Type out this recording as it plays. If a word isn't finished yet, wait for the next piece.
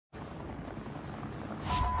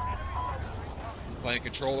Playing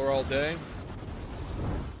controller all day.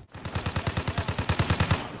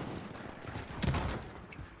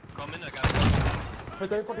 Come in, I got it.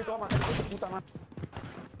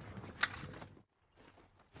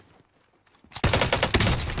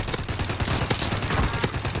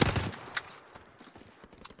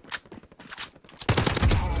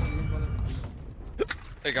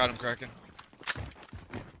 They got him cracking.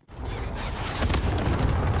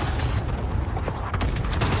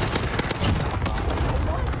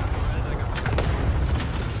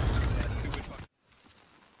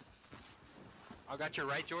 I got your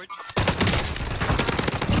right, George. I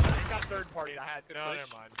got third party. I had to. No,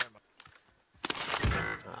 never mind.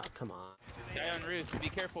 Oh, come on. Guy on roof. Be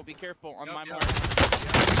careful. Be careful. On my mark.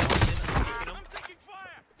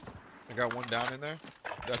 I got one down in there.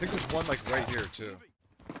 I think there's one like right here too.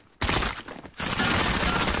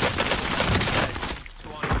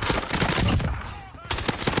 One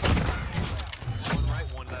right,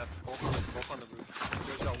 one left. Both on the roof.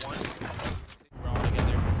 George got one. We're all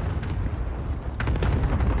together.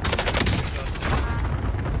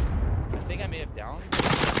 I think I may have downed.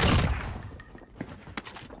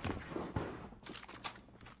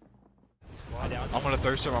 I'm gonna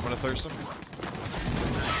thirst him. I'm gonna thirst him.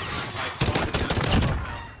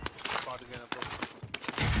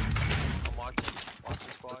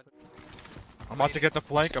 I'm about to get the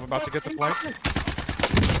flank. I'm about to get the flank. Hey, on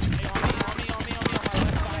me, on my left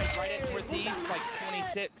side, right at northeast, like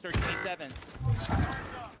 26 or 27.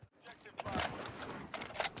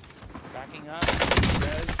 Backing up.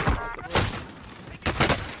 Res, possibly.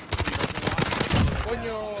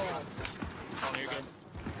 Coño! Oh, you're good.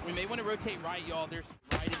 We may want to rotate right, y'all. There's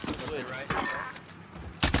right into the wood. Right.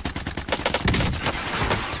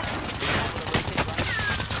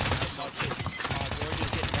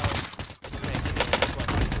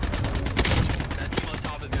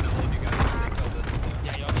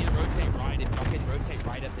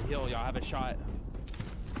 Y'all have a shot.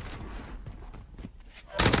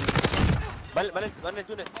 Vale,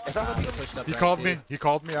 tú ne. ¿Estás contigo? He called me. He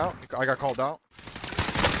called me out. I got called out.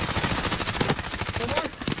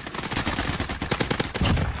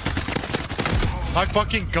 My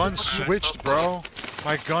fucking gun switched, bro.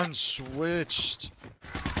 My gun switched.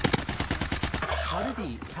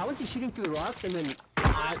 How is he shooting through the rocks and then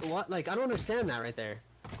what? Like, I don't understand that right there.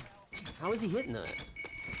 How is he hitting that?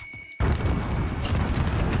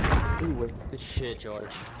 Ooh, good shit,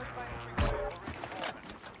 George.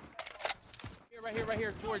 Right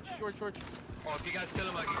here, George. Oh, if you guys kill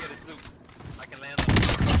him, I can get his loot. I can land him.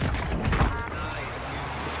 Nice.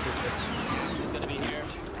 He's gonna be here.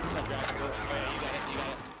 Oh, yeah, you got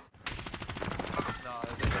it. No,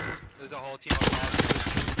 there's a whole team across.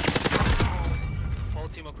 Whole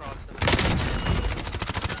team across.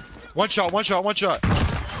 One shot.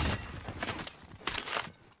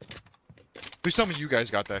 Please tell me you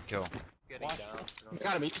guys got that kill. Getting down.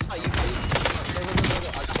 Got him. It's not you.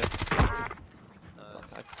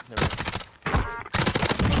 Go.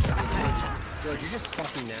 George, you're just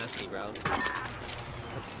fucking nasty, bro.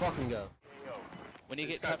 Let's fucking go. When you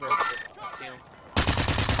get covered. See him.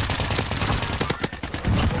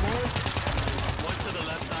 One to the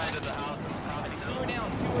left side of the house. Two are down.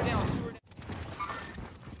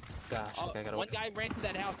 Gosh, okay, I gotta one guy ran to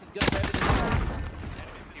that house. He's gonna rev it as well.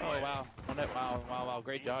 Oh wow. Wow.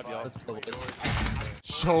 Great job, y'all. Let's go, boys.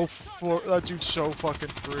 That dude's so fucking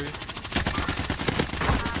free.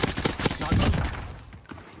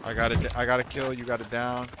 I got a kill, you got it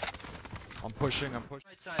down. I'm pushing. Right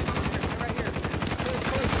side. Right here. Close.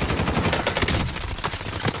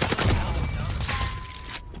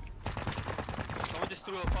 Someone just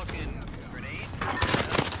threw a fucking grenade.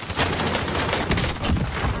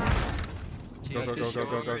 Go.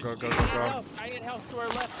 I hit house to our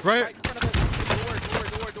left. Right. In front of us.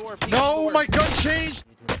 Door. No, my gun changed!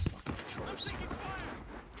 This fucking chores. Guy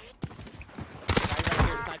right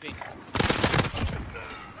here sniping.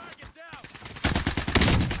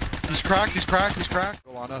 He's cracked.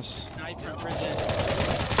 Go on us. Snipe from prison.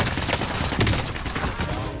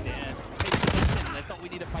 Oh, damn. Hey, position. That's all we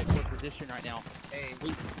need to fight for, position right now. Hey,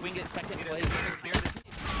 We can get second place.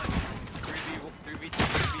 3v2.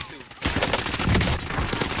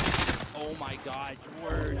 Oh my god,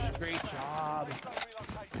 George. Great job.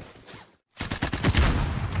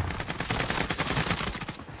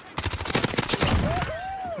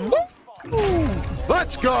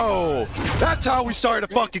 Let's go! That's how we start a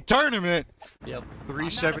fucking tournament! Yep.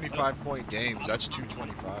 375-point games, that's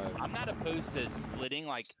 225. I'm not opposed to splitting,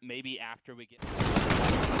 like, maybe after we get... Down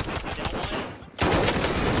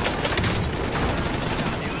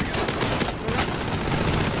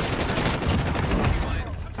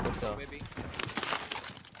one. Let's go. Maybe.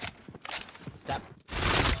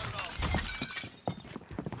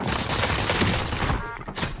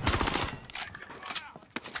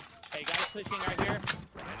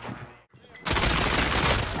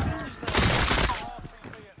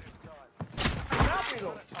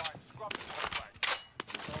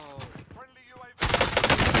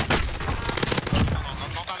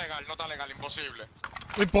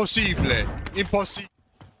 Impossible. Impossible.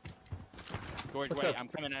 George, What's wait, up? I'm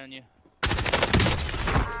coming on you.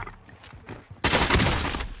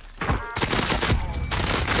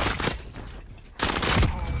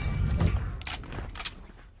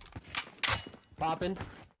 Popping.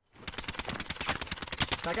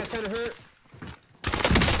 That guy's kind of hurt.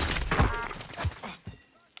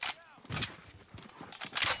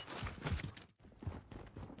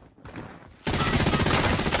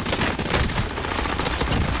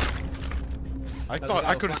 I thought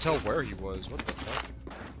I couldn't tell where he was. What the fuck?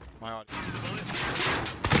 My audio.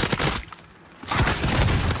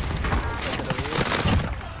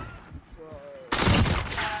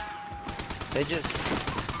 They just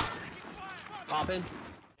popping.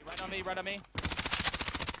 Right on me, right on me.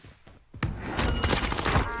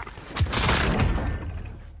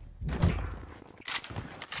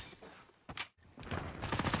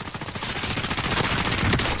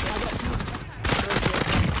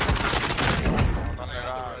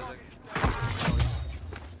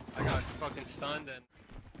 I got fucking stunned and.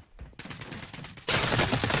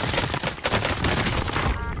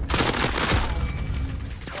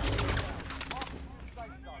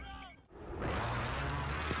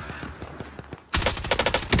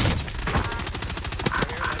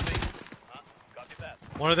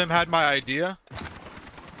 One of them had my idea.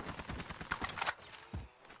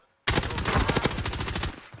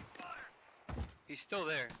 He's still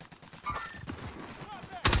there.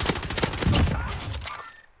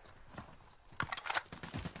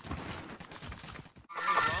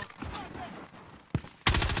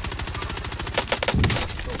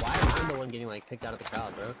 But why am I the one getting like picked out of the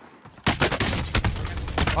crowd, bro?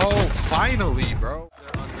 Oh, finally, bro.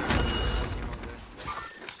 They're under.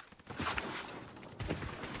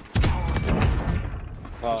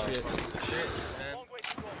 Oh shit. Shit, man.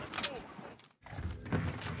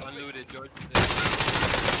 Unlooted, George.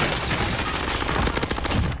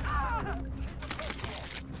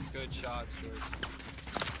 Good shots, George.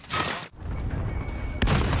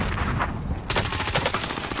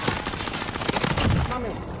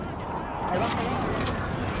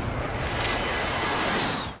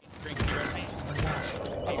 Drink the red paint.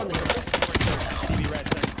 Up on the hill. DB red,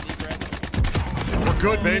 sir. DB red. We're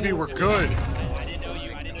good, baby. We're good. I didn't know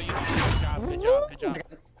you. I didn't know you. Good job. Good job. Good job.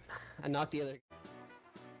 I knocked the other.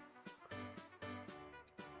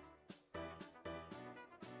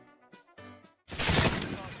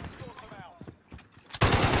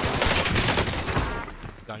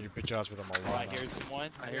 Down your bitch ass with them a lot. Right, here's one.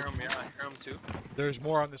 I hear him, yeah, I hear him too. There's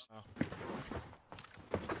more on this now.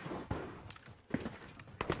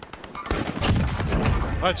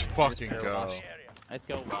 Let's fucking go. Let's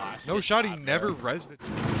go, Wash. No Good shot, he job, bro. never res the 2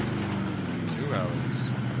 hours.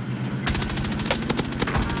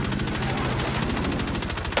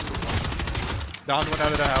 Down one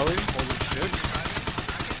out of the alley. Holy shit.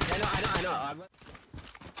 Yeah, I know.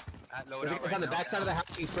 At There's loadout a guy right on the now. back side of the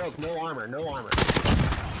house. He's broke. No armor. No armor. Good,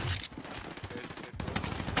 good.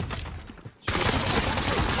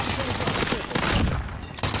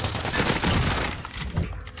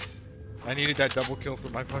 I needed that double kill for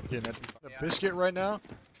my fucking the biscuit right now.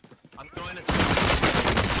 I'm throwing it. Oh,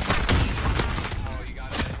 you got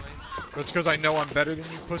it anyway. But it's because I know I'm better than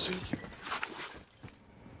you, pussy.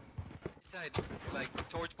 Side, like,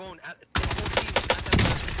 torch bone at the whole team at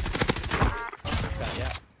that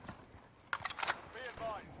Yeah.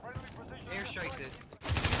 airstrike this.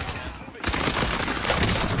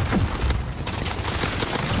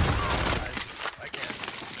 I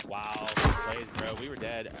can't. Wow. Good plays, bro. We were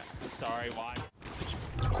dead. Sorry, Wash.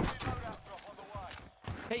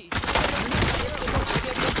 Hey.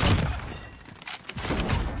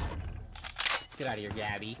 Get out of here,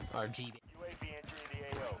 Gabby. Or GB.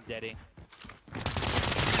 Deading.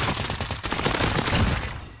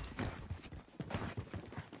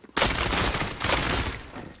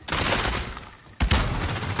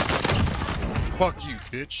 Fuck you,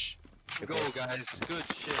 bitch. Go, guys. Good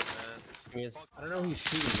shit, man. I don't know who he's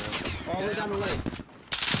shooting though. All the way down the lane.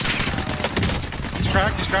 He's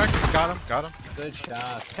cracked. He's cracked. Got him. Got him. Good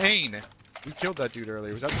shots. Pain. We killed that dude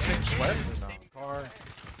earlier. Was that the same sweat? Or no? Car.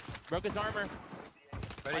 Broke his armor.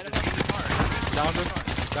 Ready to see the car. Downed him.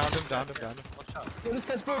 Downed him. Downed him. Downed him. Watch out. Yo, this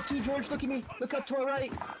guy's broke too, George. Look at me. Look up to our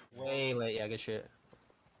right. Way late. Yeah, good shit.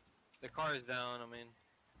 The car is down, I mean.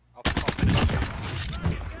 I'll finish it.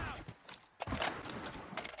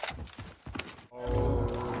 Oh,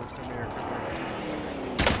 come here.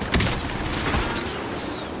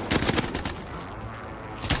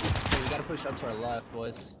 Hey, we gotta push up to our left,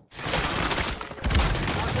 boys.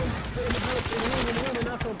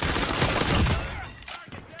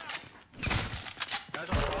 Guys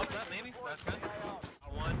on top of that, maybe? That's good.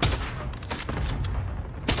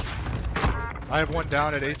 I have one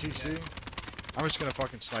down at ATC. I'm just gonna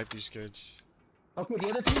fucking snipe these kids. Okay, the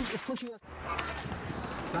other team is pushing us.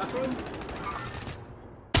 Knocked one.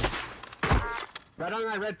 Right on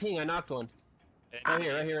that red ping, I knocked one. Right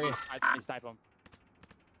here, right here, right here. I snipe him.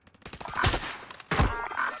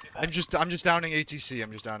 I'm just downing ATC.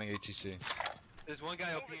 I'm just downing ATC. There's one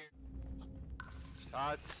guy up here.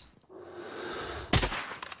 Shots.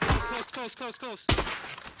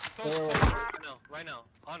 Close. Right now.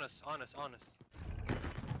 On us.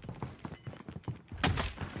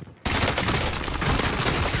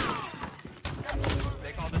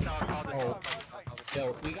 They called us out,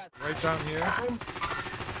 Yo, we got Right down here. got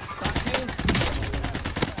two.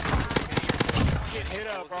 Get hit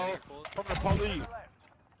up, bro. From the police.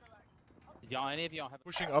 Y'all, any of y'all have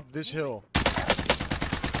Pushing up this hill.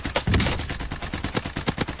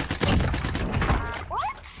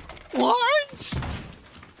 What?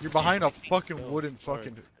 You're behind a fucking wooden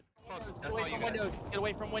fucking. Get away from windows. Get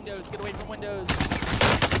away from windows. Get away from windows.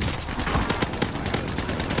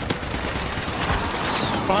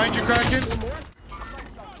 Behind you, Kraken. One more.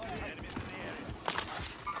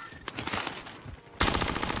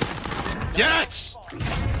 Yes!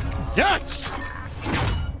 Yes!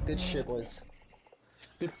 Good shit, boys.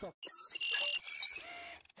 Good fuck.